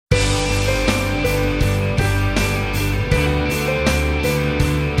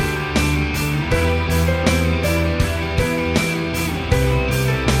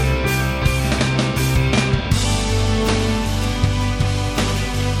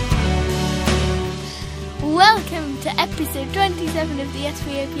to episode 27 of the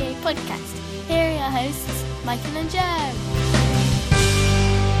SVOPA podcast. Here are your hosts, Michael and Joe.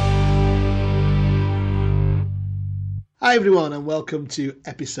 Hi everyone, and welcome to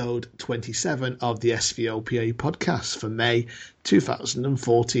episode 27 of the SVOPA podcast for May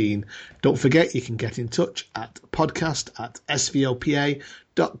 2014. Don't forget you can get in touch at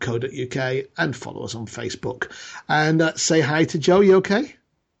podcast@svopa.co.uk and follow us on Facebook. And say hi to Joe, you okay?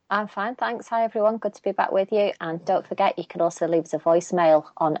 I'm fine, thanks. Hi everyone, good to be back with you. And don't forget, you can also leave us a voicemail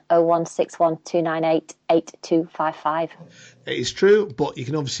on 0161 298 8255. It is true, but you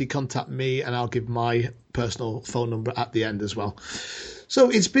can obviously contact me and I'll give my personal phone number at the end as well. So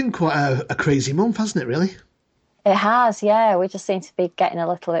it's been quite a crazy month, hasn't it, really? It has, yeah. We just seem to be getting a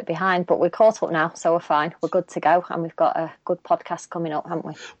little bit behind, but we're caught up now, so we're fine. We're good to go, and we've got a good podcast coming up, haven't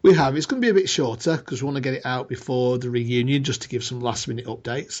we? We have. It's going to be a bit shorter because we want to get it out before the reunion, just to give some last-minute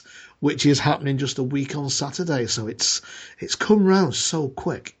updates, which is happening just a week on Saturday. So it's come round so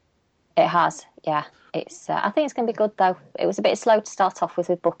quick. It has, yeah. I think it's going to be good, though. It was a bit slow to start off with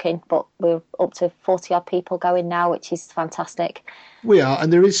booking, but we're up to 40-odd people going now, which is fantastic. We are,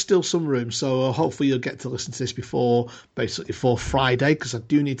 and there is still some room, so hopefully you'll get to listen to this before Friday, because I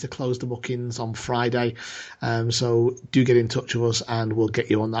do need to close the bookings on Friday. So do get in touch with us, and we'll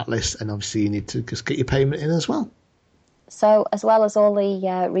get you on that list, and obviously you need to just get your payment in as well. So as well as all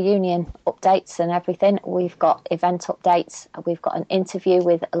the reunion updates and everything, we've got event updates. We've got an interview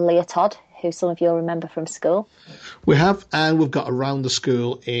with Leah Todd, who some of you will remember from school. We have, and we've got Around the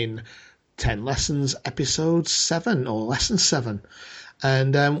School in 10 Lessons, Episode 7, or Lesson 7.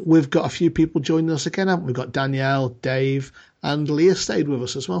 And we've got a few people joining us again, haven't we? We've got Danielle, Dave, and Leah stayed with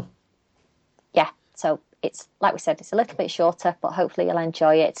us as well. Yeah, so it's, like we said, it's a little bit shorter, but hopefully you'll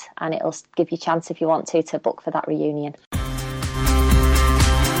enjoy it, and it'll give you a chance, if you want to book for that reunion.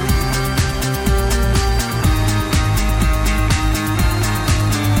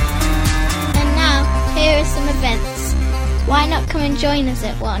 Here are some events. Why not come and join us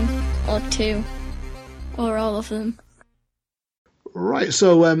at one, or two, or all of them? Right,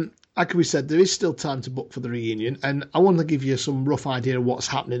 so like we said, there is still time to book for the reunion, and I want to give you some rough idea of what's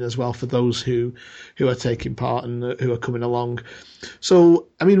happening as well for those who are taking part and who are coming along. So,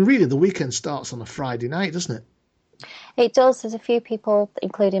 I mean, really, the weekend starts on a Friday night, doesn't it? It does. There's a few people,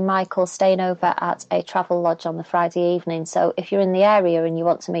 including Michael, staying over at a travel lodge on the Friday evening. So if you're in the area and you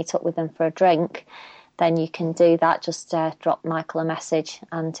want to meet up with them for a drink, then you can do that. Just drop Michael a message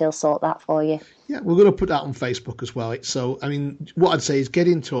and he'll sort that for you. Yeah, we're going to put that on Facebook as well. So, I mean, what I'd say is get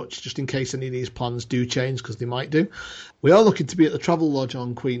in touch just in case any of these plans do change, because they might do. We are looking to be at the Travel Lodge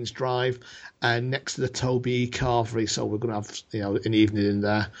on Queen's Drive and next to the Toby Carvery. So we're going to have, an evening in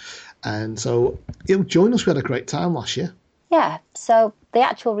there. And so, join us. We had a great time last year. Yeah, so the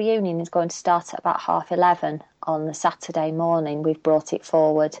actual reunion is going to start at about 11:30 on the Saturday morning. We've brought it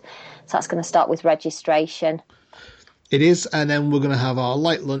forward. So that's going to start with registration. It is, and then we're going to have our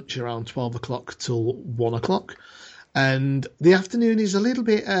light lunch around 12 o'clock till 1 o'clock. And the afternoon is a little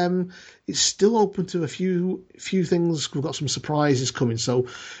bit, it's still open to a few things. We've got some surprises coming. So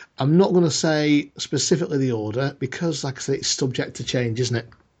I'm not going to say specifically the order because, like I say, it's subject to change, isn't it?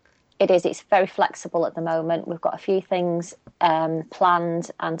 It is. It's very flexible at the moment. We've got a few things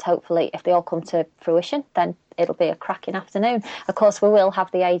planned, and hopefully if they all come to fruition, then it'll be a cracking afternoon. Of course, we will have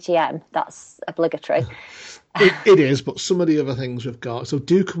the AGM. That's obligatory. It is, but some of the other things we've got. So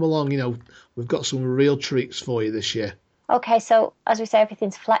do come along. We've got some real treats for you this year. Okay, so as we say,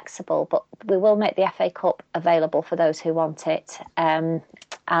 everything's flexible, but we will make the FA Cup available for those who want it. And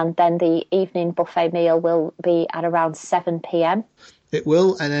then the evening buffet meal will be at around 7 p.m. It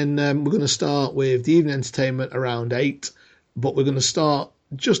will, and then we're going to start with the evening entertainment around 8, but we're going to start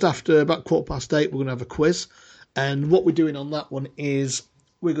just after about 8:15. We're going to have a quiz, and what we're doing on that one is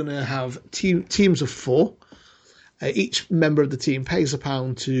we're going to have teams of 4. Each member of the team pays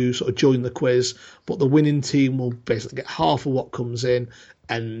 £1 to sort of join the quiz, but the winning team will basically get half of what comes in,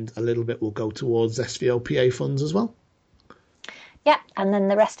 and a little bit will go towards SVOPA funds as well. Yeah, and then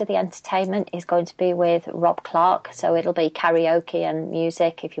the rest of the entertainment is going to be with Rob Clark. So it'll be karaoke and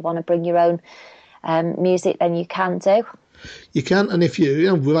music. If you want to bring your own music, then you can do. You can, and if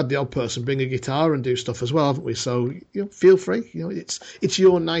we've had the odd person bring a guitar and do stuff as well, haven't we? So feel free. It's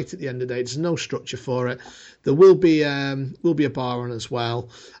your night at the end of the day. There's no structure for it. There will be a bar on as well,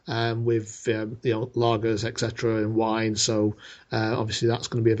 with lagers, etc., and wine. So obviously that's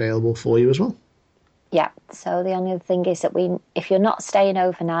going to be available for you as well. Yeah, so the only thing is that if you're not staying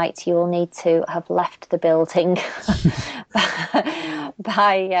overnight, you will need to have left the building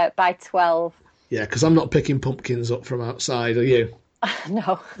by 12. Yeah, because I'm not picking pumpkins up from outside, are you?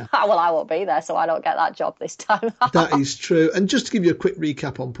 No. Well, I won't be there, so I don't get that job this time. That is true. And just to give you a quick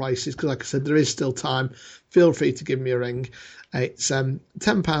recap on prices, because like I said, there is still time, feel free to give me a ring. It's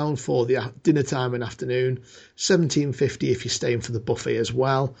 £10 for the dinner time and afternoon, $17.50 if you're staying for the buffet as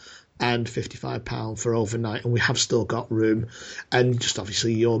well, and £55 for overnight. And we have still got room. And just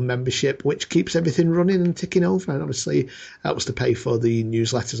obviously your membership, which keeps everything running and ticking over. And obviously that was to pay for the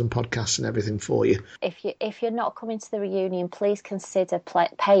newsletters and podcasts and everything for you. If you're not coming to the reunion, please consider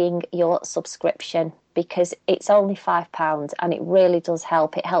paying your subscription, because it's only £5 and it really does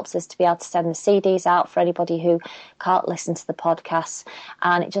help. It helps us to be able to send the CDs out for anybody who can't listen to the podcasts,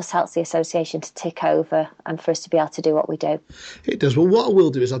 and it just helps the association to tick over and for us to be able to do what we do. It does. Well, what I will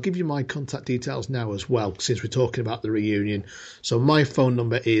do is I'll give you my contact details now as well, since we're talking about the reunion. So my phone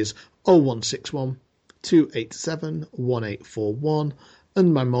number is 0161 287 1841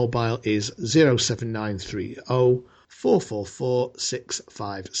 and my mobile is 07930 444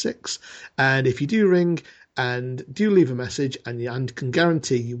 656. And if you do ring and do leave a message, and can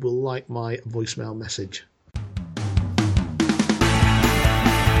guarantee you will like my voicemail message.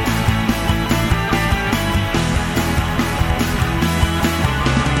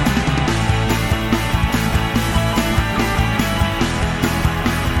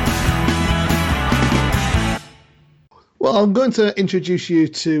 Well, I'm going to introduce you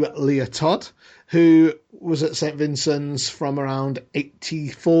to Leah Todd, who was at St Vincent's from around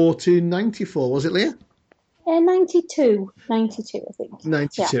 84 to 94. Was it, Leah? 92, I think.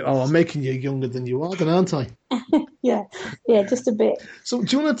 92. Yeah. Oh, I'm making you younger than you are, then, aren't I? yeah, just a bit. So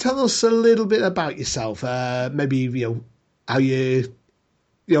do you want to tell us a little bit about yourself? Maybe, how you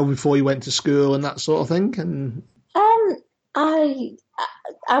before you went to school and that sort of thing? And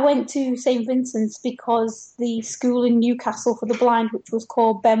I went to St Vincent's because the school in Newcastle for the blind, which was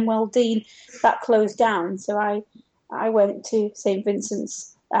called Benwell Dean, that closed down. So I went to St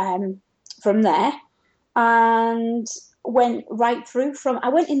Vincent's from there, and went right through I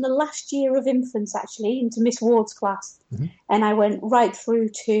went in the last year of infants, actually, into Miss Ward's class, and I went right through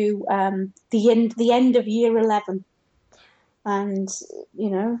to the end of year 11. And,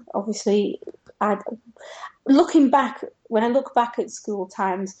 obviously, when I look back at school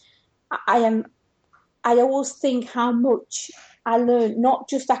times, I always think how much I learned, not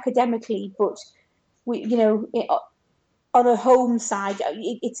just academically, but on a home side,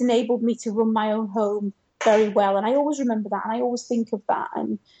 it's enabled me to run my own home very well, and I always remember that, and I always think of that,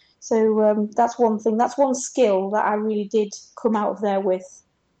 and so that's one thing. That's one skill that I really did come out of there with.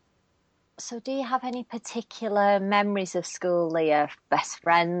 So do you have any particular memories of school, Leah? Best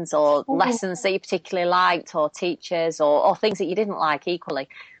friends or lessons that you particularly liked, or teachers, or things that you didn't like equally?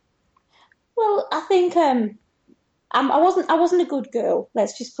 Well, I think I wasn't a good girl.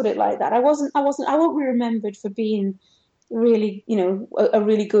 Let's just put it like that. I won't be remembered for being really, a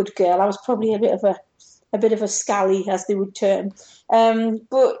really good girl. I was probably a bit of a scally, as they would term.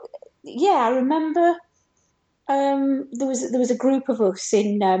 But yeah, I remember. There was a group of us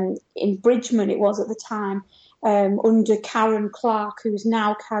in Bridgman, it was at the time, under Karen Clark, who is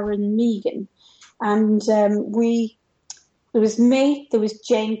now Karen Megan, and there was me, there was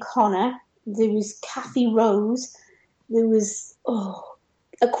Jane Connor, there was Kathy Rose, there was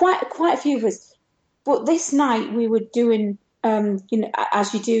quite a few of us. But this night we were doing,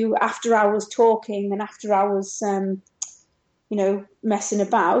 as you do, after hours talking and after hours, messing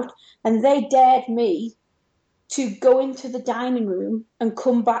about, and they dared me to go into the dining room and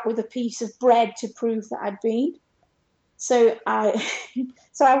come back with a piece of bread to prove that I'd been. So I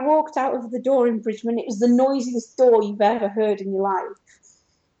walked out of the door in Bridgman. It was the noisiest door you've ever heard in your life.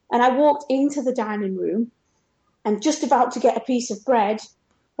 And I walked into the dining room and just about to get a piece of bread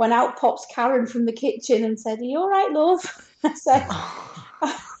when out pops Karen from the kitchen and said, "Are you all right, love?" I said,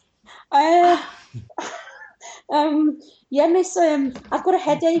 yeah, miss, I've got a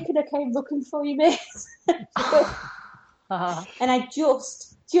headache and I came looking for you, miss. And I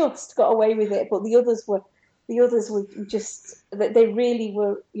just got away with it, but the others were just, they really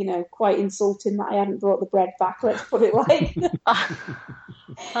were, quite insulting that I hadn't brought the bread back, let's put it like that.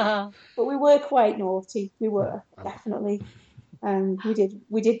 But we were quite naughty, we were, definitely.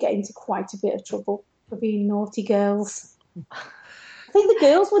 We did get into quite a bit of trouble for being naughty girls. I think the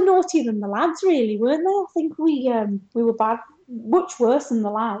girls were naughtier than the lads, really, weren't they? I think we were bad, much worse than the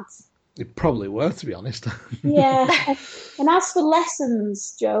lads. You probably were, to be honest. Yeah. And as for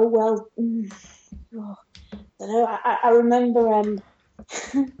lessons, Joe, well, I don't know. I remember.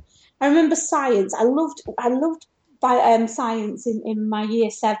 I remember science. I loved science in my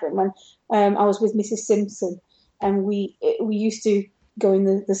year 7 when I was with Mrs. Simpson, and we used to go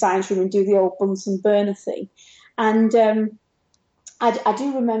in the science room and do the old Bunsen burner thing, and I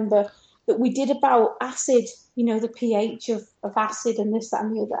do remember that we did about acid, the pH of acid and this, that,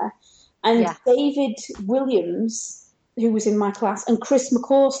 and the other. And David Williams, who was in my class, and Chris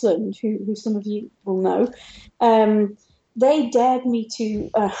McCausland, who some of you will know, they dared me to.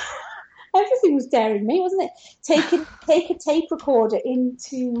 Everything was daring me, wasn't it? Take a tape recorder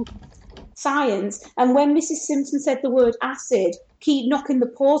into science, and when Mrs. Simpson said the word acid, keep knocking the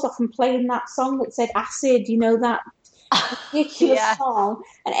pause off and playing that song that said acid, that ridiculous song.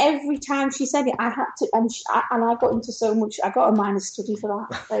 And every time she said it, I had to, and I got into so much. I got a minor study for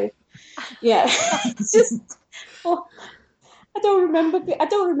that. So, yeah, it's just. Oh, I don't remember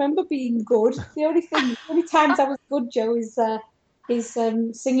being good. The only times I was good, Joe, is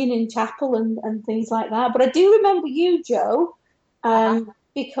singing in chapel and things like that. But I do remember you, Joe,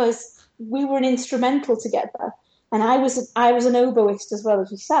 because we were an instrumental together, and I was an oboist as well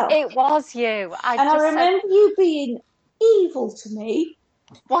as yourself. It was you. I remember you being evil to me.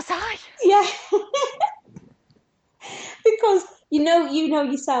 Was I? Yeah. Because you know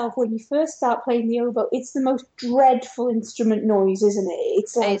yourself, when you first start playing the oboe, it's the most dreadful instrument noise, isn't it?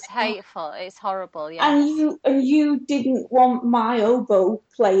 It's hateful. It's horrible. Yeah. And you didn't want my oboe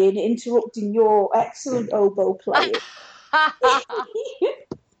playing interrupting your excellent oboe playing.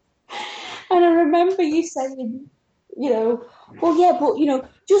 And I remember you saying, well, yeah, but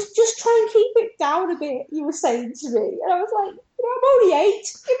just try and keep it down a bit. You were saying to me, and I was like, I'm only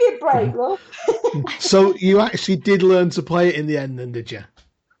 8. Give me a break, love. So you actually did learn to play it in the end, then, did you?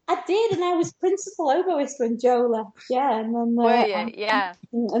 I did, and I was principal oboist when Joe left. Yeah, and then were you? Yeah.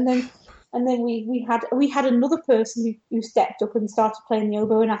 And then we had another person who stepped up and started playing the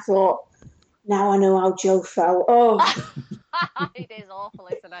oboe, and I thought, now I know how Joe felt. Oh. It is awful,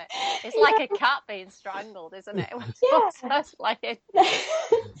 isn't it? It's like a cat being strangled, isn't it? Yeah. Playing.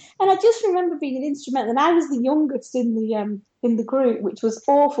 And I just remember being an instrumental, and I was the youngest in the group, which was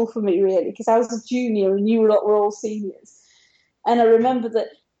awful for me, really, because I was a junior and you lot were all seniors. And I remember that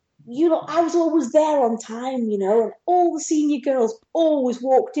I was always there on time, and all the senior girls always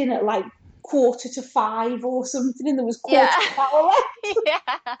walked in at like 4:45 or something, and there was quarter of an hour left.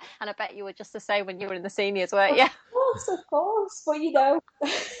 Yeah, and I bet you were just the same when you were in the seniors, weren't you? Of course, but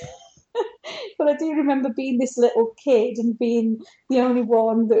but I do remember being this little kid and being the only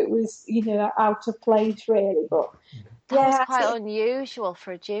one that was, out of place, really. But that was quite unusual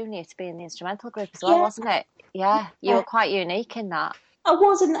for a junior to be in the instrumental group as well, wasn't it? Yeah, you were quite unique in that. I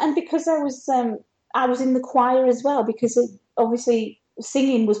was, and because I was in the choir as well, because obviously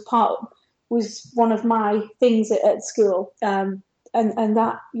singing was one of my things at school, and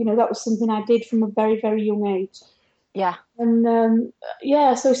that that was something I did from a very, very young age. Yeah. And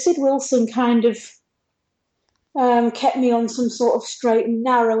so Sid Wilson kind of kept me on some sort of straight and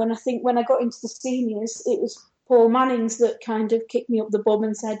narrow, and I think when I got into the seniors, it was Paul Mannings that kind of kicked me up the bum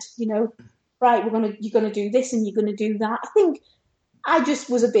and said, right, you're gonna do this and you're gonna do that. I think I just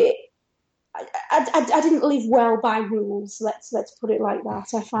was a bit. I didn't live well by rules. Let's put it like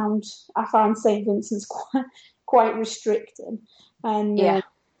that. I found St. Vincent's quite restricting, and and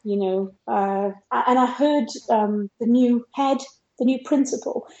I heard the new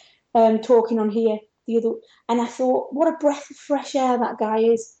principal, talking on here the other, and I thought, what a breath of fresh air that guy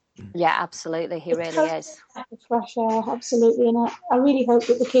is. Yeah, absolutely, he really is. Fresh air, absolutely, and I really hope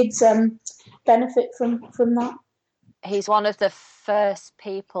that the kids benefit from that. He's one of the first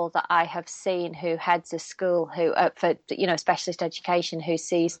people that I have seen who heads a school who, for specialist education, who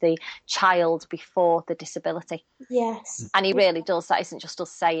sees the child before the disability. Yes, and he really does. That isn't just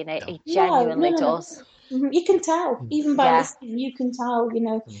us saying it; he genuinely does. You can tell, even by listening. You can tell.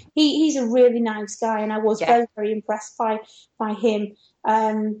 He's a really nice guy, and I was very, very impressed by him.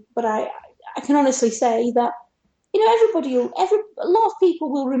 But I can honestly say that. A lot of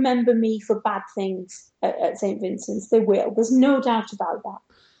people will remember me for bad things at St. Vincent's. They will. There's no doubt about that.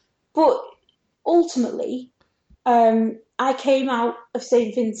 But ultimately, I came out of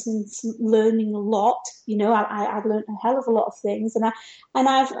St. Vincent's learning a lot. I've learned a hell of a lot of things, and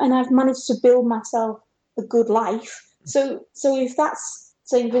I've managed to build myself a good life. So if that's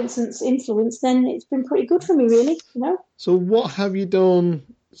St. Vincent's influence, then it's been pretty good for me, really. So what have you done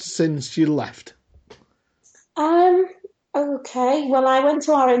since you left? Okay. Well, I went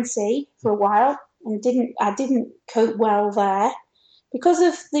to RNC for a while and I didn't cope well there because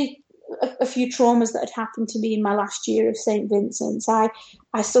of a few traumas that had happened to me in my last year of St. Vincent's. I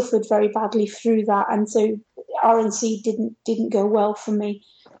suffered very badly through that, and so RNC didn't go well for me.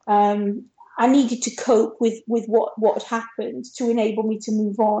 I needed to cope with what had happened to enable me to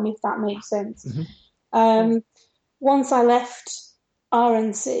move on, if that makes sense. Mm-hmm. Once I left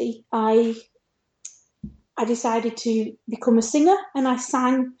RNC, I I decided to become a singer, and I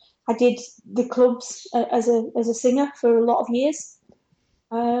sang. I did the clubs as a singer for a lot of years,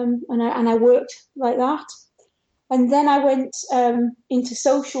 and I worked like that. And then I went into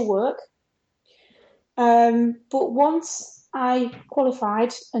social work. But once I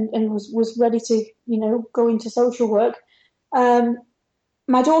qualified and was ready to, go into social work,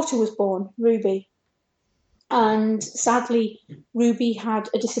 my daughter was born, Ruby. And sadly, Ruby had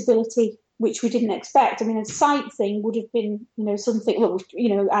a disability which we didn't expect. I mean, a sight thing would have been, something. Look,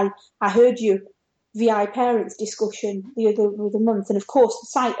 I heard your VI parents discussion the other month, and of course,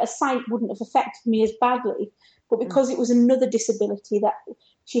 a sight wouldn't have affected me as badly, but because it was another disability that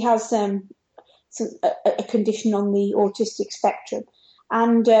she has a condition on the autistic spectrum,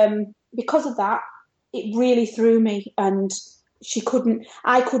 and because of that, it really threw me, and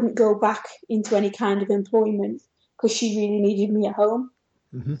I couldn't go back into any kind of employment because she really needed me at home.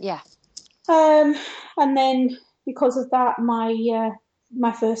 Mm-hmm. Yeah. And then because of that, my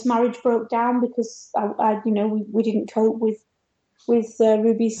first marriage broke down because we didn't cope with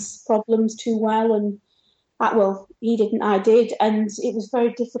Ruby's problems too well, and he didn't, I did, and it was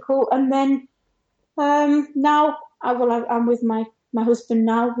very difficult. And then now I'm with my husband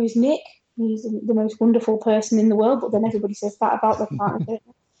now, who's Nick. He's the most wonderful person in the world, but then everybody says that about their partner.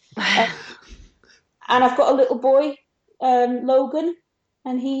 And I've got a little boy, Logan,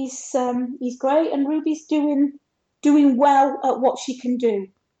 and he's great. And Ruby's doing well at what she can do.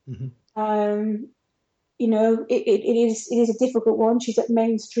 Mm-hmm. It is a difficult one. She's at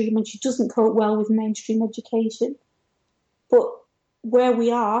mainstream, and she doesn't cope well with mainstream education. But where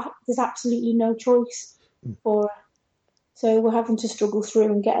we are, there's absolutely no choice for her. So we're having to struggle through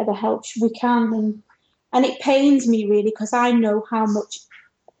and get her the help we can. And it pains me really because I know how much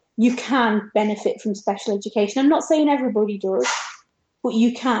you can benefit from special education. I'm not saying everybody does, but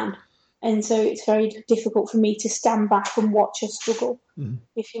you can. And so it's very difficult for me to stand back and watch her struggle,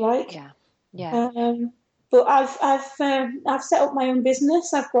 if you like. Yeah. But I've set up my own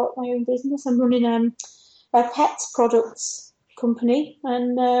business. I've got my own business. I'm running a pets products company,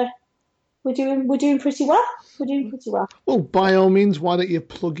 and we're doing pretty well. We're doing pretty well. Well, by all means, why don't you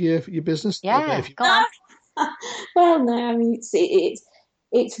plug your business? Yeah, go on. Well, no, I mean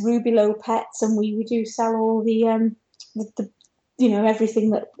it's Ruby Low Pets, and we do sell all the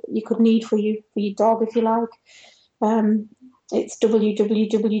everything that you could need for your dog, if you like. It's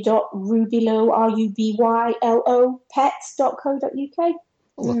www.rubylo.pets.co.uk.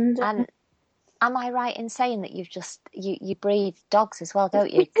 And am I right in saying that you breed dogs as well,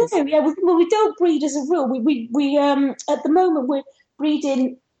 don't you? We don't breed as a rule. We at the moment we're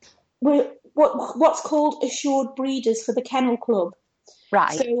breeding. We're what's called assured breeders for the Kennel Club.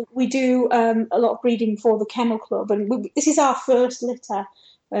 Right. So we do a lot of breeding for the Kennel Club, and this is our first litter.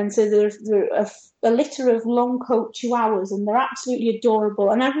 And so they're a litter of long coat chihuahuas, and they're absolutely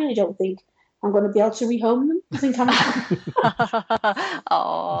adorable. And I really don't think I'm going to be able to rehome them. I think I'm.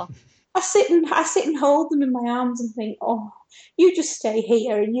 Oh. I sit and hold them in my arms and think, oh, you just stay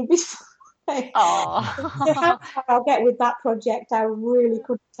here and you'll be fine. Oh. So how far I'll get with that project, I really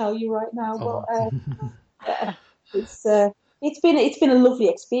couldn't tell you right now. But it's been a lovely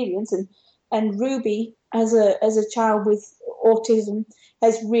experience, and Ruby as a child with autism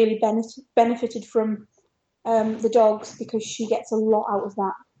has really benefited from the dogs because she gets a lot out of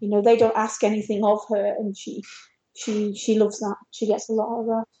that. They don't ask anything of her, and she loves that. She gets a lot out of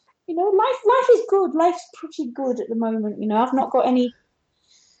that. Life is good. Life's pretty good at the moment. I've not got any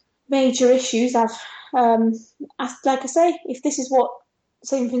major issues. Like I say, if this is what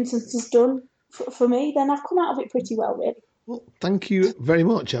St. Vincent's has done for me, then I've come out of it pretty well, really. Well, thank you very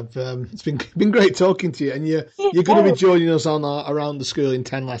much. It's been great talking to you, and you're going to be joining us on around the school in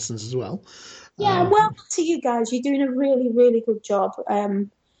 10 lessons as well. Yeah, well, to you guys, you're doing a really, really good job.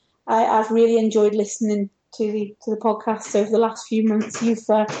 I've really enjoyed listening to the podcast over the last few months. You've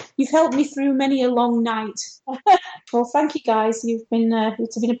helped me through many a long night. Well, thank you guys. It's been a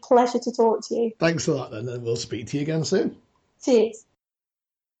pleasure to talk to you. Thanks a lot, then, and we'll speak to you again soon. Cheers.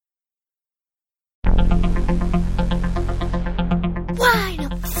 Why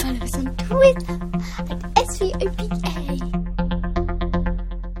not follow us on Twitter at SVOPA?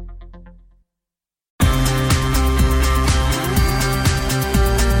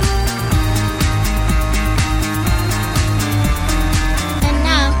 And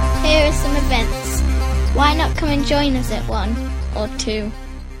now, here are some events. Why not come and join us at one, or two,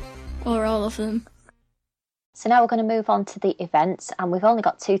 or all of them? So now we're going to move on to the events, and we've only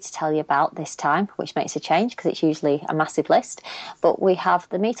got 2 to tell you about this time, which makes a change because it's usually a massive list. But we have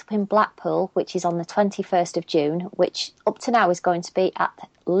the meetup in Blackpool, which is on the 21st of June, which up to now is going to be at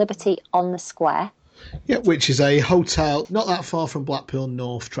Liberty on the Square. Yeah, which is a hotel not that far from Blackpool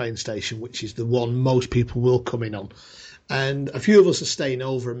North train station, which is the one most people will come in on. And a few of us are staying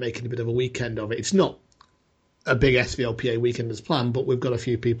over and making a bit of a weekend of it. It's not a big SVLPA weekend as planned, but we've got a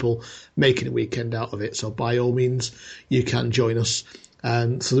few people making a weekend out of it. So by all means, you can join us.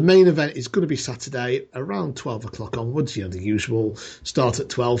 And so the main event is going to be Saturday around 12 o'clock onwards. You know, the usual start at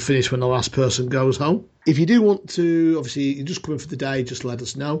 12, finish when the last person goes home. If you do want to, obviously, you're just coming for the day, just let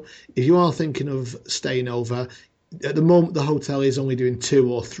us know. If you are thinking of staying over, at the moment the hotel is only doing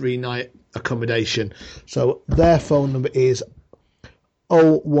 2 or 3 night accommodation. So their phone number is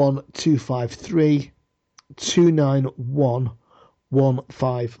 01253 291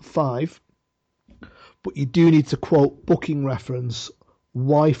 155. But you do need to quote booking reference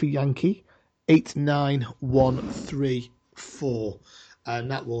Y for Yankee 89134,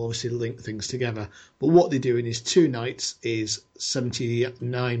 and that will obviously link things together. But what they're doing is 2 nights is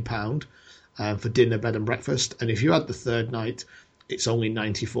 £79 for dinner, bed and breakfast, and if you add the third night, it's only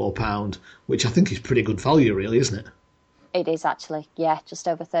 £94, which I think is pretty good value, really, isn't it? It is actually, yeah, just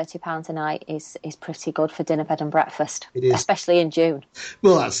over £30 a night is pretty good for dinner, bed and breakfast, It is. especially in June.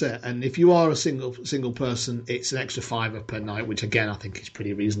 Well, that's it. And if you are a single person, it's an extra £5 per night, which again I think is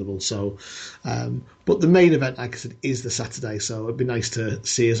pretty reasonable. So, but the main event, like I said, is the Saturday. So it'd be nice to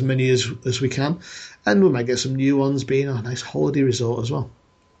see as many as we can, and we might get some new ones, being a nice holiday resort as well.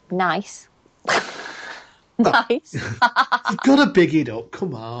 Nice. Nice. You've got to big it up.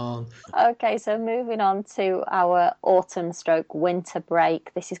 Come on. Okay, so moving on to our autumn/winter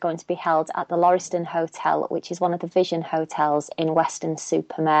break. This is going to be held at the Lauriston Hotel, which is one of the Vision hotels in Western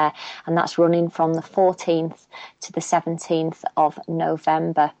Svopa May, and that's running from the 14th to the 17th of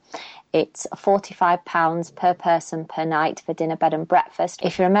November. It's £45 per person per night for dinner, bed and breakfast.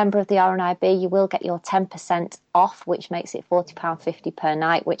 If you're a member of the RNIB, you will get your 10% off, which makes it £40.50 per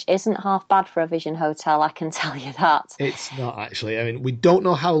night, which isn't half bad for a Vision hotel, I can tell you that. It's not actually. I mean, we don't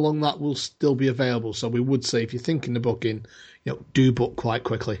know how long that will still be available, so we would say if you're thinking of booking, do book quite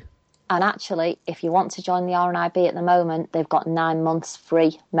quickly. And actually, if you want to join the RNIB at the moment, they've got 9 months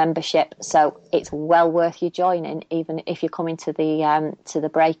free membership, so it's well worth you joining, even if you're coming to the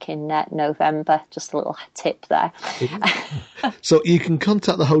break in November. Just a little tip there. So you can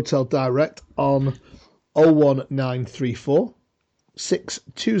contact the hotel direct on 01934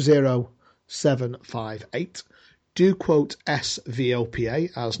 620 758. Do quote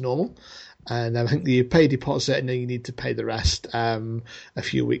SVOPA as normal. And I think you pay a deposit and then you need to pay the rest a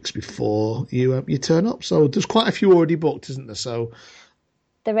few weeks before you turn up. So there's quite a few already booked, isn't there? So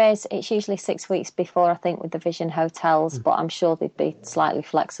there is. It's usually 6 weeks before, I think, with the Vision hotels, but I'm sure they'd be slightly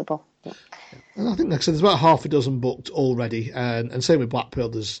flexible. And I think, like I said, there's about half a dozen booked already. And same with Blackpool,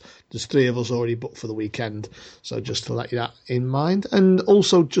 there's 3 of us already booked for the weekend. So just to let you that in mind. And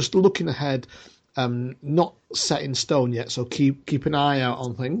also just looking ahead, not set in stone yet, so keep an eye out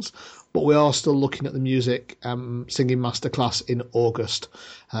on things. But we are still looking at the music singing masterclass in August,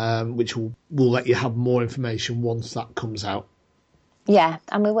 which will let you have more information once that comes out. Yeah,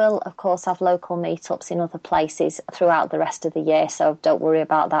 and we will, of course, have local meetups in other places throughout the rest of the year, so don't worry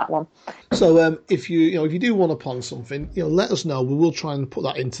about that one. So if you do want to plan something, let us know. We will try and put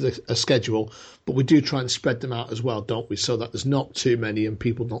that into a schedule, but we do try and spread them out as well, don't we? So that there's not too many and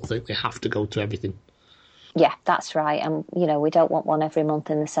people don't think they have to go to everything. Yeah, that's right. And, we don't want one every month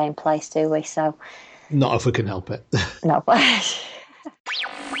in the same place, do we? So, not if we can help it. No.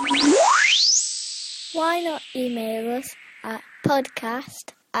 Why not email us at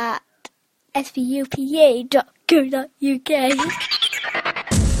podcast@svupa.co.uk?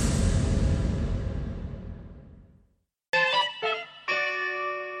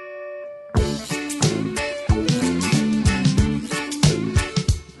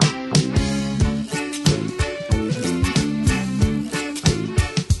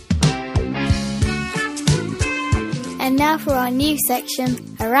 And now for our new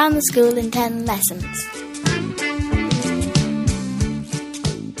section, Around the School in 10 Lessons.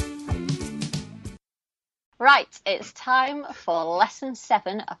 Right, it's time for Lesson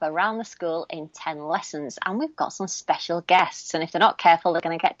 7 of Around the School in 10 Lessons. And we've got some special guests. And if they're not careful, they're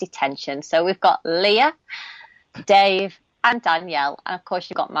going to get detention. So we've got Leah, Dave and Danielle. And, of course,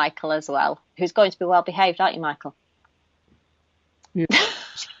 you've got Michael as well, who's going to be well behaved, aren't you, Michael? Yeah.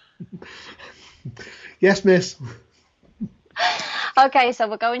 Yes, miss. Okay, so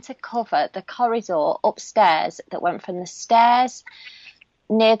we're going to cover the corridor upstairs that went from the stairs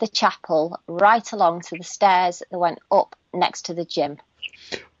near the chapel right along to the stairs that went up next to the gym.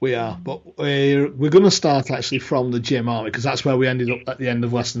 We are, but we're going to start actually from the gym, aren't we? Because that's where we ended up at the end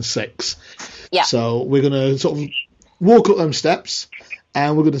of lesson 6. Yeah. So we're going to sort of walk up them steps,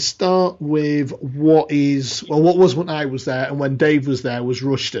 And we're going to start with what was when I was there and when Dave was there was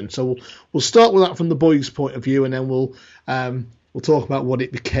Rushton. So we'll start with that from the boys' point of view, and then we'll talk about what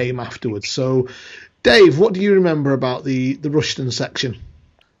it became afterwards. So, Dave, what do you remember about the Rushton section?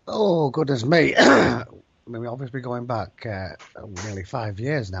 Oh, goodness me. I mean, we've obviously been going back nearly 5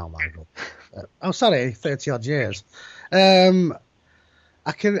 years now, Michael. 30-odd years. I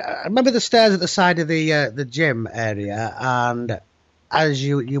remember the stairs at the side of the gym area, and as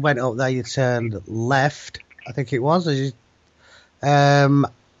you went up there, you turned left, I think it was. And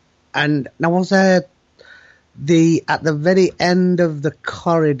now was there at the very end of the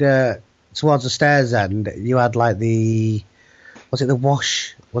corridor towards the stairs end, you had like was it the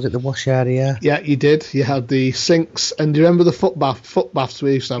wash area? Yeah, you did. You had the sinks, and do you remember the foot baths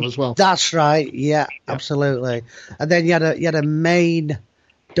we used to have as well? That's right. Yeah, absolutely. And then you had a main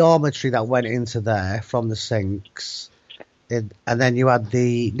dormitory that went into there from the sinks, and then you had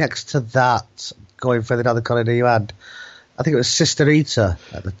next to that, going further down the corridor, you had, I think it was Sister Rita.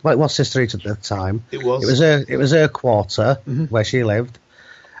 It was Sister Rita at the time. It was. It was her quarter where she lived.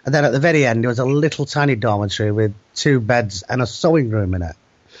 And then at the very end, there was a little tiny dormitory with 2 beds and a sewing room in it.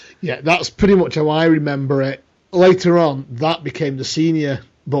 Yeah, that's pretty much how I remember it. Later on, that became the senior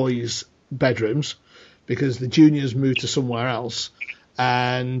boys' bedrooms because the juniors moved to somewhere else.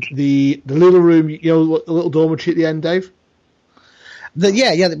 And the little room, the little dormitory at the end, Dave? Where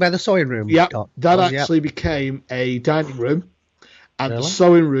the sewing room. Yeah, that actually became a dining room, and the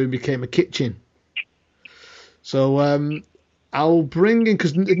sewing room became a kitchen. So I'll bring in,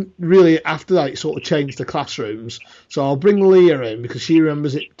 because really after that it sort of changed the classrooms. So I'll bring Leah in because she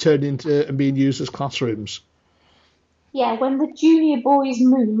remembers it turned into and being used as classrooms. Yeah, when the junior boys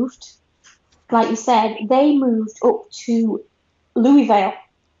moved, like you said, they moved up to Louisville,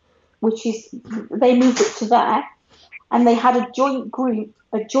 they moved up to there, and they had a joint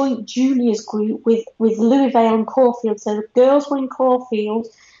juniors group with Louisville and Caulfield. So the girls were in Caulfield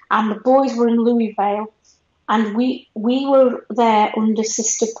and the boys were in Louisville. And we were there under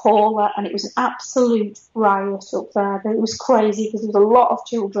Sister Paula, and it was an absolute riot up there. It was crazy because there was a lot of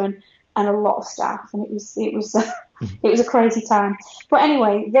children and a lot of staff, and it was it was a crazy time. But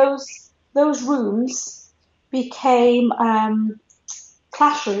anyway, those rooms became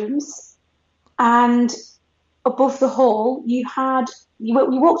classrooms, and above the hall you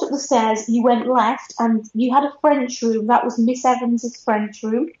walked up the stairs, you went left, and you had a French room. That was Miss Evans's French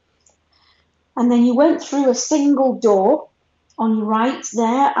room. And then you went through a single door on your right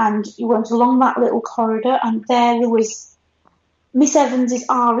there, and you went along that little corridor, and there was Miss Evans's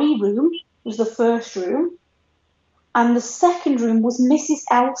RE room, was the first room, and the second room was Mrs.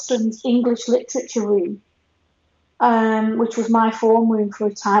 Elston's English literature room, which was my form room for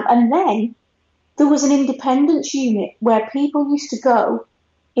a time. And then there was an independence unit where people used to go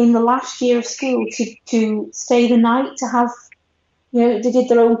in the last year of school to stay the night, to have, they did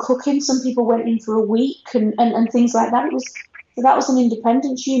their own cooking. Some people went in for a week and things like that. That was an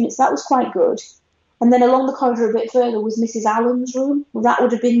independence unit, so that was quite good. And then along the corridor a bit further was Mrs. Allen's room. Well, that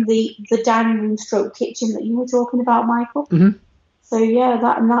would have been the dining room stroke kitchen that you were talking about, Michael. Mm-hmm. So yeah,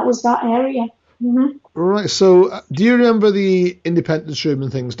 that was that area. Mm-hmm. Right. So do you remember the independence room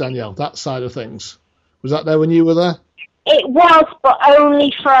and things, Danielle? That side of things, was that there when you were there? It was, but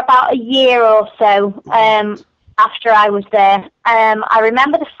only for about a year or so. After I was there, I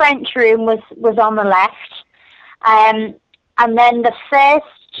remember the French room was on the left, and then the first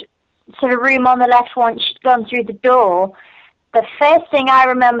sort of room on the left, once you'd gone through the door, the first thing I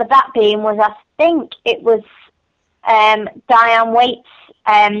remember that being was, I think it was Diane Waite's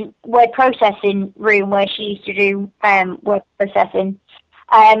word processing room, where she used to do word processing,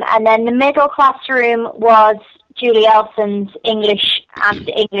 and then the middle classroom was Julie Elson's English and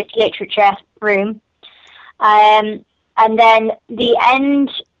English literature room. And then the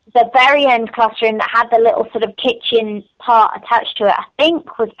very end classroom that had the little sort of kitchen part attached to it, I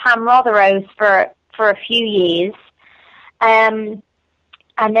think was Pam Rothero's for a few years. And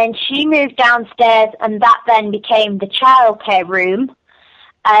then she moved downstairs, and that then became the childcare room.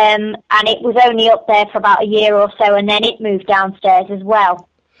 And it was only up there for about a year or so, and then it moved downstairs as well.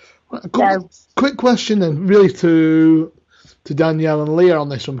 Quick question then, really to Danielle and Leah on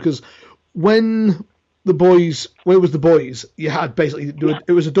this one, because when it was the boys, you had basically,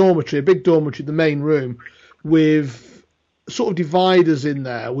 it was a dormitory, a big dormitory, the main room, with sort of dividers in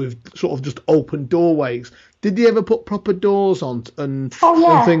there with sort of just open doorways. Did they ever put proper doors on and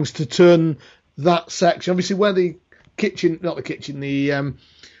things to turn that section? Obviously, where the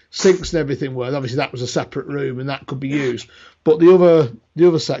sinks and everything were, obviously that was a separate room and that could be used. But the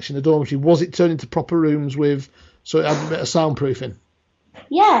other section, the dormitory, was it turned into proper rooms so it had a bit of soundproofing?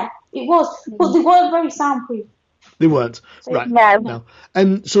 Yeah, it was. But they weren't very soundproof. They weren't. Right. No.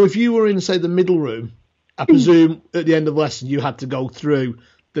 And so if you were in, say, the middle room, I presume at the end of the lesson you had to go through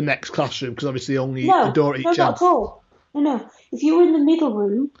the next classroom because obviously only a door at each end. No, not at all. No. If you were in the middle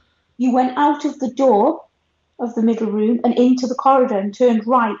room, you went out of the door of the middle room and into the corridor and turned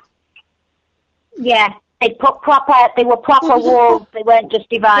right. Yeah, they were proper walls. They weren't just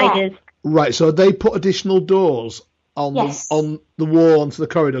dividers. Yeah. Right, so they put additional doors on the wall onto the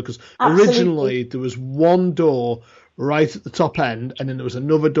corridor because originally there was one door right at the top end, and then there was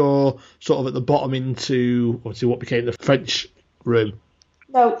another door sort of at the bottom into obviously what became the French room.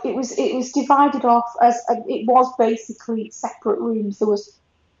 No, it was divided off as it was basically separate rooms. There was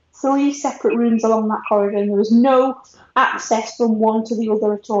 3 separate rooms along that corridor, and there was no access from one to the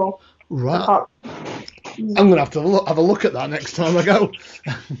other at all. Right. I'm going to have a look at that next time I go.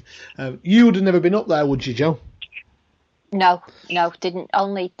 You would have never been up there, would you, Joe? No, didn't.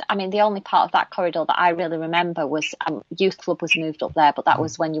 The only part of that corridor that I really remember was youth club was moved up there, but that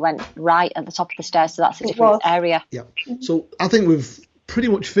was when you went right at the top of the stairs, so that's a different area. Yeah. So I think we've pretty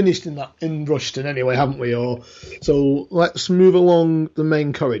much finished in Rushton anyway, haven't we? So let's move along the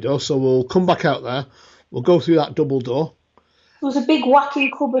main corridor. So we'll come back out there. We'll go through that double door. There was a big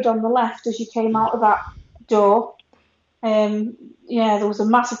whacking cupboard on the left as you came out of that door. There was a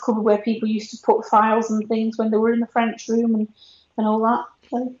massive cupboard where people used to put files and things when they were in the French room and all that.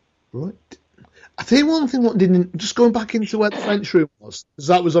 So. Right. I think one thing what didn't, just going back into where the French room was, because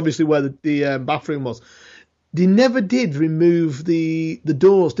that was obviously where the bathroom was. They never did remove the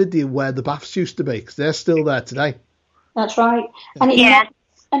doors, did they, where the baths used to be? Because they're still there today. That's right.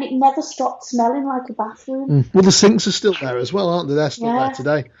 And it never stopped smelling like a bathroom. Well, the sinks are still there as well, aren't they? They're still there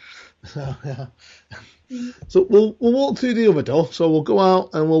today. So, yeah. So we'll walk through the other door. So we'll go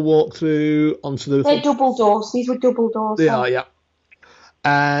out and we'll walk through onto the... They're double doors. These were double doors. They are, yeah.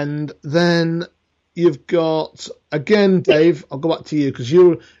 And then you've got, again, Dave, I'll go back to you because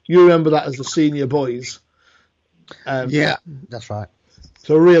you remember that as the senior boys. Yeah, that's right.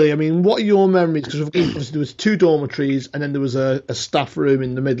 So really, I mean, what are your memories? Because there was 2 dormitories and then there was a staff room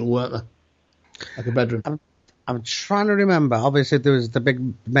in the middle, weren't there? Like a bedroom. I'm trying to remember. Obviously, there was the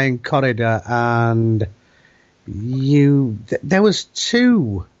big main corridor, and there was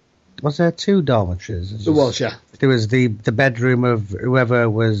 2. Was there 2 dormitories? There was, yeah. There was the bedroom of whoever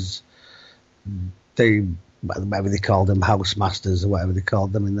was whatever they called them, housemasters or whatever they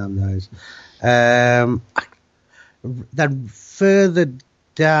called them in them days. Then further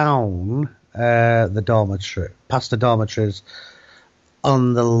down the dormitory, past the dormitories,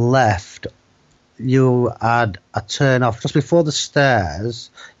 on the left, you had a turn off just before the stairs.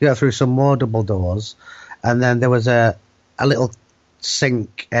 You got through some more double doors, and then there was a little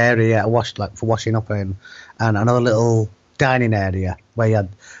sink area for washing up in, and another little dining area where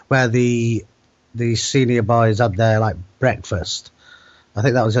the senior boys had their breakfast. I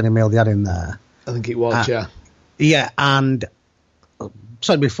think that was the only meal they had in there. I think it was, yeah. Yeah, and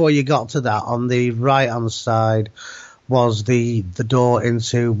so before you got to that, on the right-hand side was the door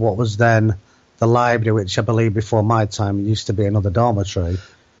into what was then the library, which I believe before my time used to be another dormitory.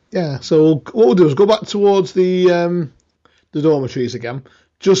 Yeah, so what we'll do is go back towards the dormitories again,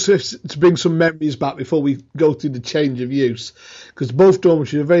 just to bring some memories back before we go through the change of use, because both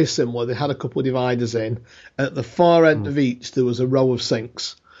dormitories are very similar. They had a couple of dividers in. At the far end of each, there was a row of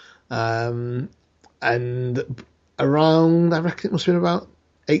sinks. And around, I reckon it must have been about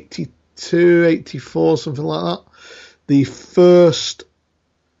 82, 84, something like that. The first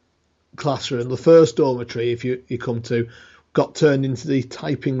classroom, the first dormitory, if you come to, got turned into the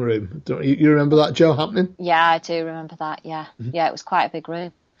typing room. Don't you remember that, Joe, happening? Yeah, I do remember that, yeah. Yeah, it was quite a big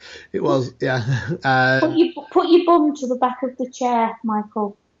room. It was, yeah. Put your bum to the back of the chair,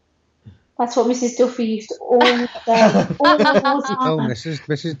 Michael. That's what Mrs. Duffy used to always say. Oh,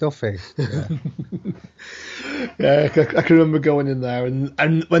 Mrs. Duffy. Yeah, I can remember going in there,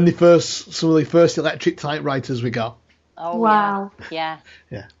 and when some of the first electric typewriters we got. Oh, wow. Yeah.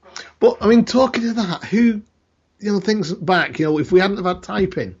 Yeah. But, I mean, talking to that, things back, if we hadn't have had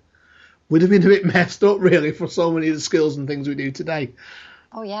typing, we'd have been a bit messed up, really, for so many of the skills and things we do today.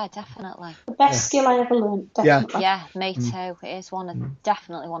 Oh, yeah, definitely. The best skill I ever learned, definitely. Yeah, me too. It is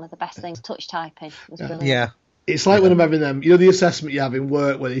definitely one of the best things. Touch typing. It was brilliant. Yeah. It's like when I'm having them, the assessment you have in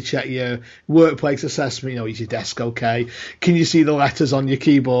work where they check your workplace assessment, is your desk okay? Can you see the letters on your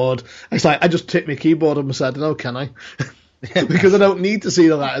keyboard? It's like, I just tip my keyboard on my side, no, can I? Because I don't need to see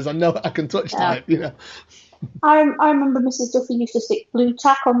the letters. I know I can touch type, I remember Mrs. Duffy used to stick blue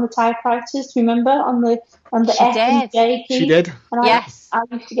tack on the typewriters. Remember on the F and J key? She did. And yes. I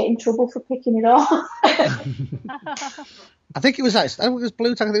used to get in trouble for picking it off. I think it was like, I think it was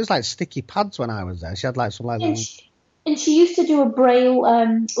blue tack. I think it was like sticky pads when I was there. She had like some like. And she used to do a braille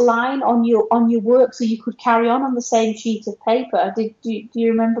line on your work, so you could carry on the same sheet of paper. Do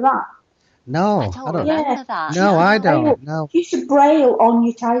you remember that? No, I don't remember that. No, I don't. No. You used to braille on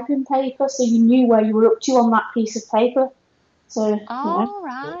your typing paper, so you knew where you were up to on that piece of paper. So.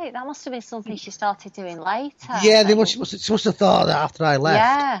 Right, that must have been something she started doing later. Yeah, she must have thought that after I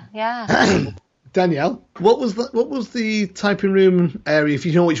left. Yeah. Danielle, what was the typing room area? If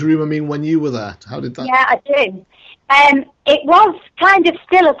you know which room I mean, when you were there, how did that? Yeah, I do. It was kind of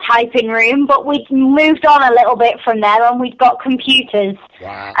still a typing room, but we'd moved on a little bit from there, and we'd got computers.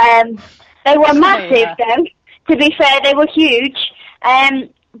 Wow. They were massive, though. To be fair, they were huge.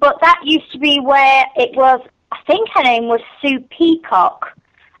 But that used to be where it was. I think her name was Sue Peacock.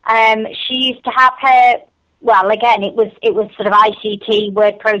 She used to have her. Well, again, it was sort of ICT,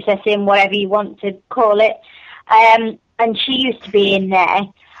 word processing, whatever you want to call it. And she used to be in there.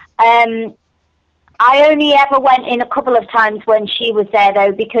 I only ever went in a couple of times when she was there,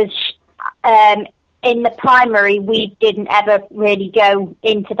 though, because in the primary we didn't ever really go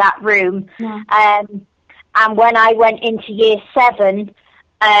into that room. No. And when I went into year 7,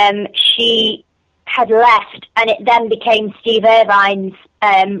 she had left, and it then became Steve Irvine's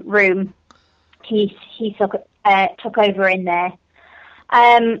room. He took over in there.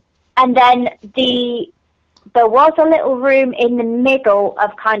 And then there was a little room in the middle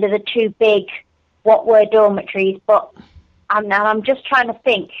of kind of the two big what were dormitories, but I'm just trying to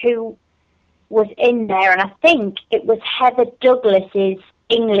think who was in there, and I think it was Heather Douglas's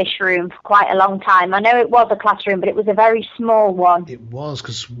English room for quite a long time. I know it was a classroom, but it was a very small one. It was,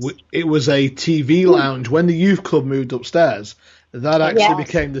 because it was a TV lounge. When the youth club moved upstairs, that actually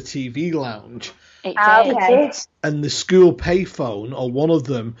became the TV lounge. It did. Okay. And the school payphone, or one of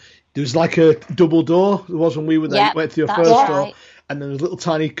them, there was like a double door. There was when we were there. You went through your first door, and then there was a little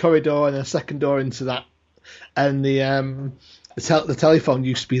tiny corridor and a second door into that. And the telephone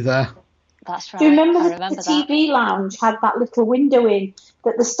used to be there. That's right. Do you remember the TV lounge had that little window in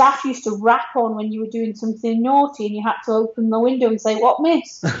that the staff used to rap on when you were doing something naughty, and you had to open the window and say, "What,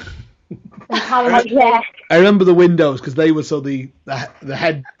 miss?" I remember the windows, because they were so the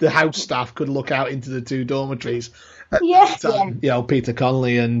house staff could look out into the two dormitories. Yes. You know, Peter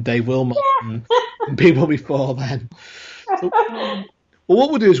Connolly and Dave Wilmot and people before then. So, well,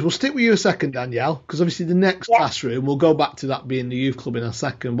 what we'll do is we'll stick with you a second, Danielle, because obviously the next classroom, we'll go back to that being the youth club in a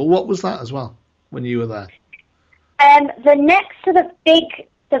second. But what was that as well when you were there? The next to the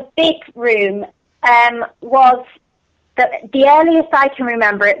big room was the earliest I can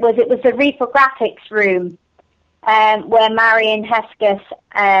remember. It was the reprographics room where Marion Hesketh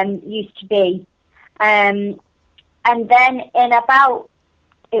used to be, and then in about,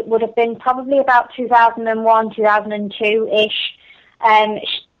 it would have been probably about 2001, 2002-ish,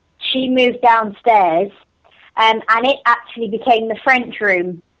 she moved downstairs, and it actually became the French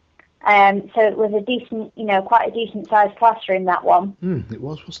room. So it was a decent, quite a decent sized classroom, that one. It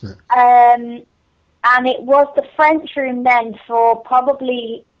was, wasn't it? And it was the French room then for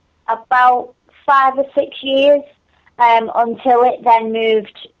probably about 5 or 6 years, until it then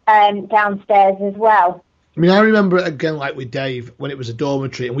moved downstairs as well. I mean, I remember it again, like with Dave, when it was a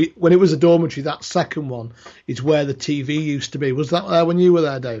dormitory. And when it was a dormitory, that second one is where the TV used to be. Was that there when you were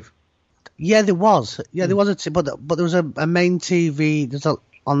there, Dave? Yeah, there was. Yeah, there was but there was a main TV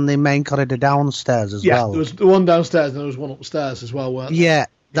on the main corridor downstairs as well. Yeah, there was the one downstairs and there was one upstairs as well, weren't there? Yeah,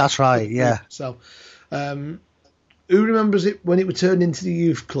 that's right, yeah. So, who remembers it when it would turn into the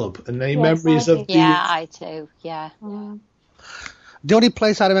youth club? And any memories of the... Yeah, I do, yeah. The only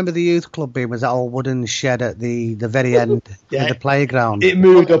place I remember the youth club being was that old wooden shed at the very end of the playground. It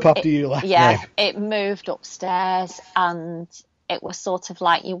moved up after you left. Yeah, it moved upstairs, and it was sort of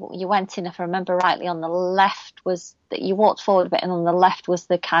like you went in, if I remember rightly, on the left was that you walked forward a bit, and on the left was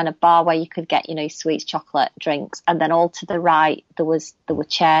the kind of bar where you could get, sweets, chocolate, drinks, and then all to the right there were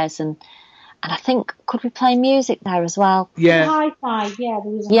chairs, and I think, could we play music there as well? Yeah. Hi-fi, there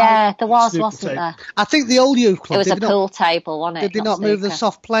was there was, wasn't there? I think the old youth club... It was a pool table, wasn't it? Did they not move the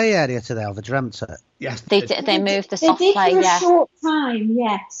soft play area to there, or they dreamt it? Yes. They moved the soft play, for a short time,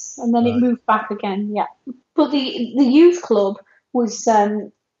 yes, and then it moved back again, yeah. But the youth club was,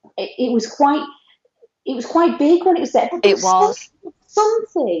 it was quite big when it was there. But it was.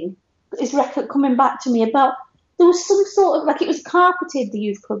 Something is coming back to me about... There was some sort of, like, it was carpeted, the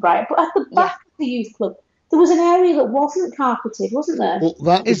youth club, right? But at the back of the youth club, there was an area that wasn't carpeted, wasn't there? Well,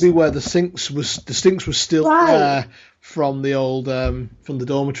 that would be where the sinks were still there from the old, from the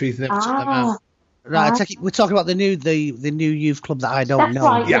dormitories. They never took them out. Right, we're talking about the new youth club that I don't know.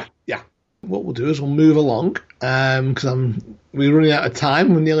 Right. Yeah. What we'll do is we'll move along, because we're running out of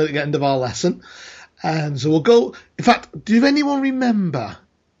time. We're nearly at the end of our lesson. And so we'll go. In fact, do anyone remember?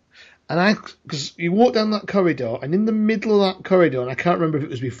 Because you walk down that corridor, and in the middle of that corridor, and I can't remember if it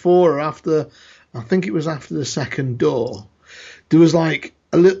was before or after, I think it was after the second door, there was like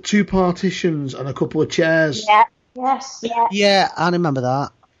two partitions and a couple of chairs. Yeah. Yes. Yeah. Yeah, I remember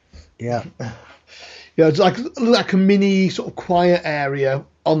that. Yeah. Yeah, it's like a mini sort of quiet area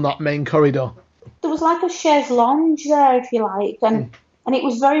on that main corridor. There was like a chaise lounge there, if you like, and it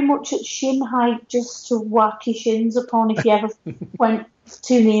was very much at shin height, just to whack your shins upon if you ever went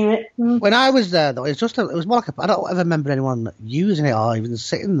too near it. When I was there, though, it was more like I don't ever remember anyone using it or even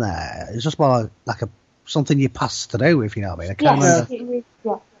sitting there. It was just more like something you pass through, if you know what I mean. I can't remember.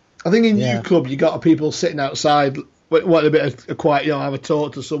 Yeah. I think in U Club you got people sitting outside, wanting a bit of quiet, have a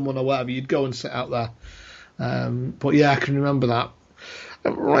talk to someone or whatever. You'd go and sit out there. But yeah, I can remember that.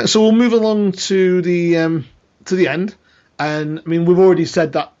 Right, so we'll move along to the end, and I mean we've already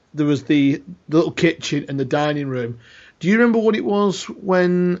said that there was the little kitchen and the dining room. Do you remember what it was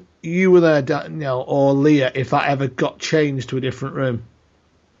when you were there, Danielle or Leah? If that ever got changed to a different room?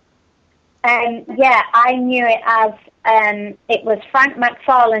 Yeah, I knew it as it was Frank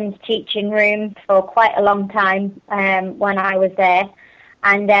McFarlane's teaching room for quite a long time when I was there,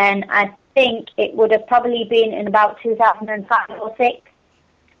 and then I think it would have probably been in about 2005 or 6.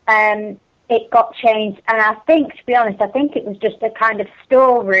 It got changed, and I think, to be honest, it was just a kind of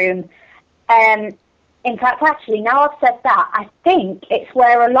storeroom. In fact, actually, now I've said that, I think it's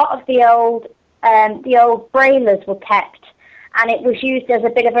where a lot of the old brailers were kept, and it was used as a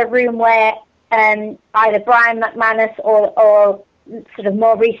bit of a room where either Brian McManus or sort of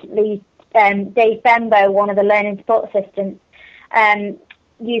more recently Dave Bembo, one of the learning support assistants,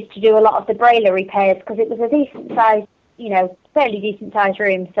 used to do a lot of the brailer repairs, because it was a decent size, fairly decent sized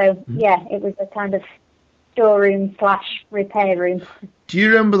room. So yeah, it was a kind of storeroom / repair room. Do you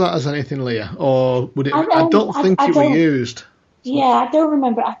remember that as anything, Leah, or would it? I don't think it was used. Yeah, I don't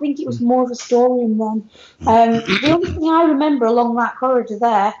remember. I think it was more of a storeroom then. The only thing I remember along that corridor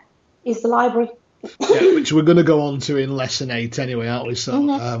there is the library. Yeah, which we're going to go on to in lesson 8 anyway, aren't we?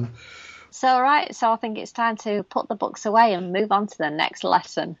 So. So I think it's time to put the books away and move on to the next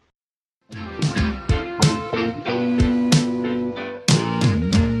lesson.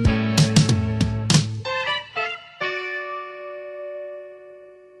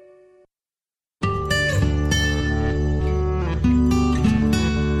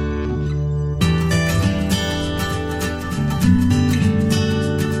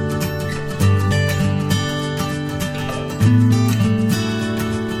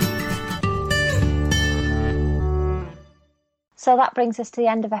 So that brings us to the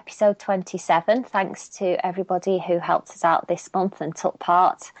end of episode 27. Thanks to everybody who helped us out this month and took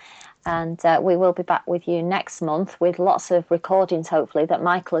part. And we will be back with you next month with lots of recordings, hopefully, that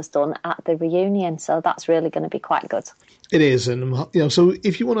Michael has done at the reunion. So that's really going to be quite good. It is. And, so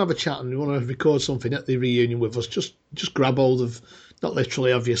if you want to have a chat and you want to record something at the reunion with us, just grab hold of, not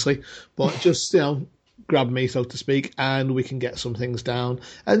literally, obviously, but just, grab me, so to speak, and we can get some things down.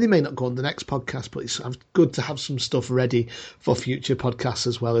 And they may not go on the next podcast, but it's good to have some stuff ready for future podcasts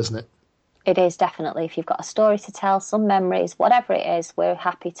as well, isn't it? It is, definitely. If you've got a story to tell, some memories, whatever it is, we're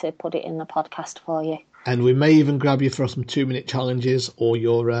happy to put it in the podcast for you. And we may even grab you for some 2-minute challenges or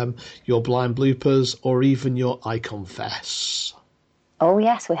your blind bloopers or even your I Confess. Oh,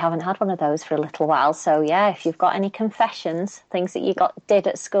 yes, we haven't had one of those for a little while. So, yeah, if you've got any confessions, things that you did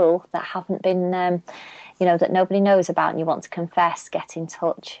at school that haven't been, that nobody knows about and you want to confess, get in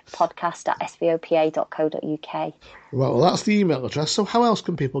touch. podcast@svopa.co.uk. Well, that's the email address. So how else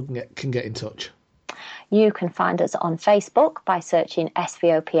can people get in touch? You can find us on Facebook by searching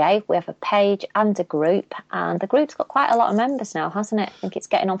SVOPA. We have a page and a group, and the group's got quite a lot of members now, hasn't it? I think it's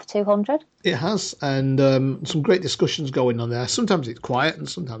getting on for 200. It has, and some great discussions going on there. Sometimes it's quiet, and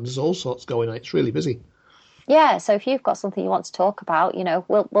sometimes there's all sorts going on. It's really busy. Yeah, so if you've got something you want to talk about,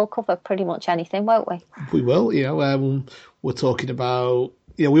 we'll cover pretty much anything, won't we? We will. We're talking about,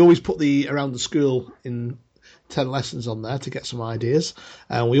 we always put the around the school in 10 lessons on there to get some ideas,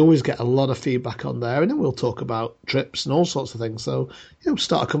 and we always get a lot of feedback on there, and then we'll talk about trips and all sorts of things. So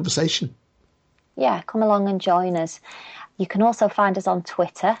start a conversation. Yeah, come along and join us. You can also find us on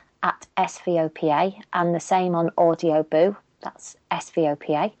Twitter at SVOPA, and the same on Audio Boo. That's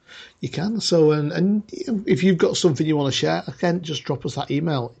SVOPA. You can. So, and if you've got something you want to share, again, just drop us that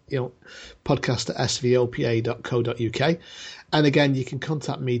email, podcast@svopa.co.uk. And again, you can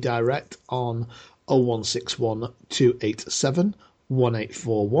contact me direct on 0161 287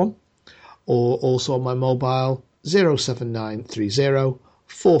 1841, or also on my mobile 07930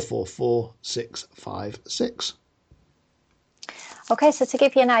 444656. Okay, so to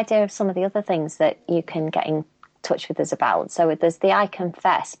give you an idea of some of the other things that you can get in touch with us about, so there's the I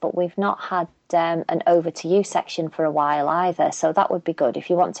Confess, but we've not had an Over to You section for a while either, so that would be good. If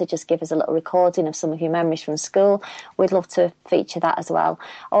you want to just give us a little recording of some of your memories from school, we'd love to feature that as well.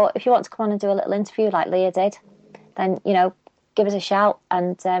 Or if you want to come on and do a little interview like Leah did, then, give us a shout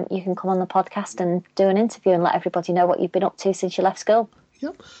and you can come on the podcast and do an interview and let everybody know what you've been up to since you left school.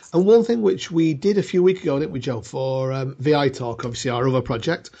 Yep. And one thing which we did a few weeks ago, didn't we, Joe, for VI Talk, obviously our other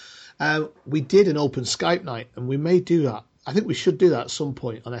project, we did an open Skype night, and we may do that. I think we should do that at some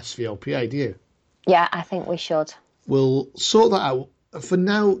point on SVOPA, do you? Yeah, I think we should. We'll sort that out. For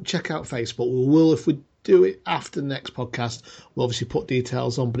now, check out Facebook. We will, if we do it after the next podcast, we'll obviously put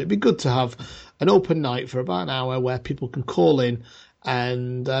details on, but it'd be good to have an open night for about an hour where people can call in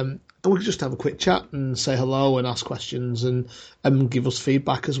and we can just have a quick chat and say hello and ask questions and give us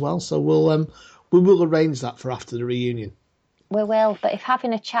feedback as well. So we will arrange that for after the reunion. We will, but if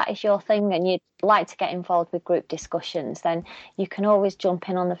having a chat is your thing and you'd like to get involved with group discussions, then you can always jump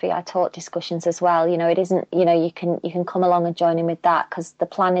in on the VI Talk discussions as well. It isn't, you can come along and join in with that, because the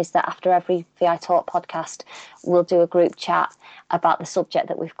plan is that after every VI Talk podcast, we'll do a group chat about the subject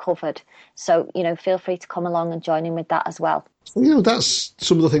that we've covered. So, feel free to come along and join in with that as well. That's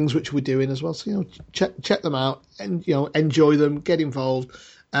some of the things which we're doing as well. So, check them out and, enjoy them, get involved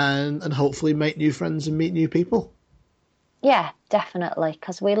and hopefully make new friends and meet new people. Yeah, definitely,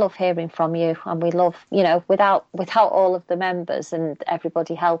 because we love hearing from you, and we love, without all of the members and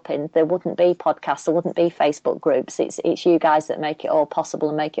everybody helping, there wouldn't be podcasts, there wouldn't be Facebook groups. It's you guys that make it all possible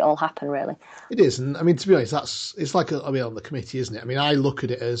and make it all happen, really. It is, and I mean, to be honest, it's like on the committee, isn't it? I mean, I look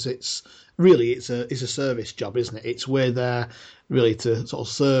at it as it's a service job, isn't it? It's we're there really to sort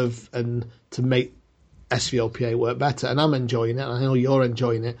of serve and to make SVOPA work better, and I'm enjoying it, and I know you're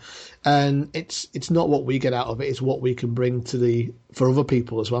enjoying it, and it's not what we get out of it, it's what we can bring for other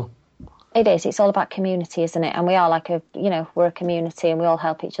people as well. It is. It's all about community, isn't it? And we are we're a community, and we all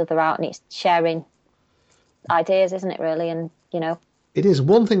help each other out, and it's sharing ideas, isn't it, really? And it is.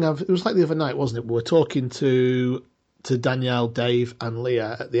 One thing it was like the other night, wasn't it? We were talking to Danielle, Dave and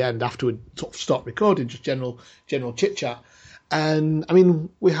Leah at the end after we sort of stopped recording, just general chit chat. And I mean,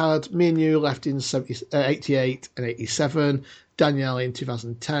 we had me and you left in 88 and 87, Danielle in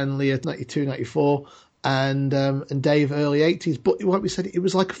 2010, Leah 92, 94, and Dave early 80s. But like we said, it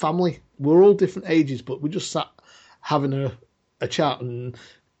was like a family. We're all different ages, but we just sat having a chat, and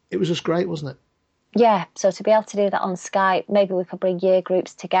it was just great, wasn't it? Yeah, so to be able to do that on Skype, maybe we could bring year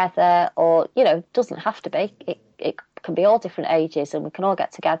groups together, or, it doesn't have to be. It can be all different ages, and we can all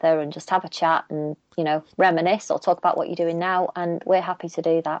get together and just have a chat and, reminisce or talk about what you're doing now, and we're happy to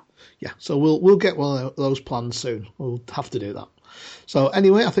do that. Yeah, so we'll get one of those plans soon. We'll have to do that. So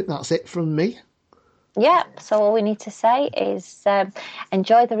anyway, I think that's it from me. Yeah, so all we need to say is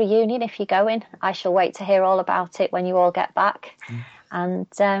enjoy the reunion if you're going. I shall wait to hear all about it when you all get back. And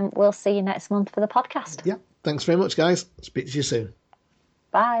we'll see you next month for the podcast. Yeah, thanks very much, guys. Speak to you soon.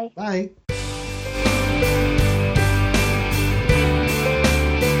 Bye. Bye.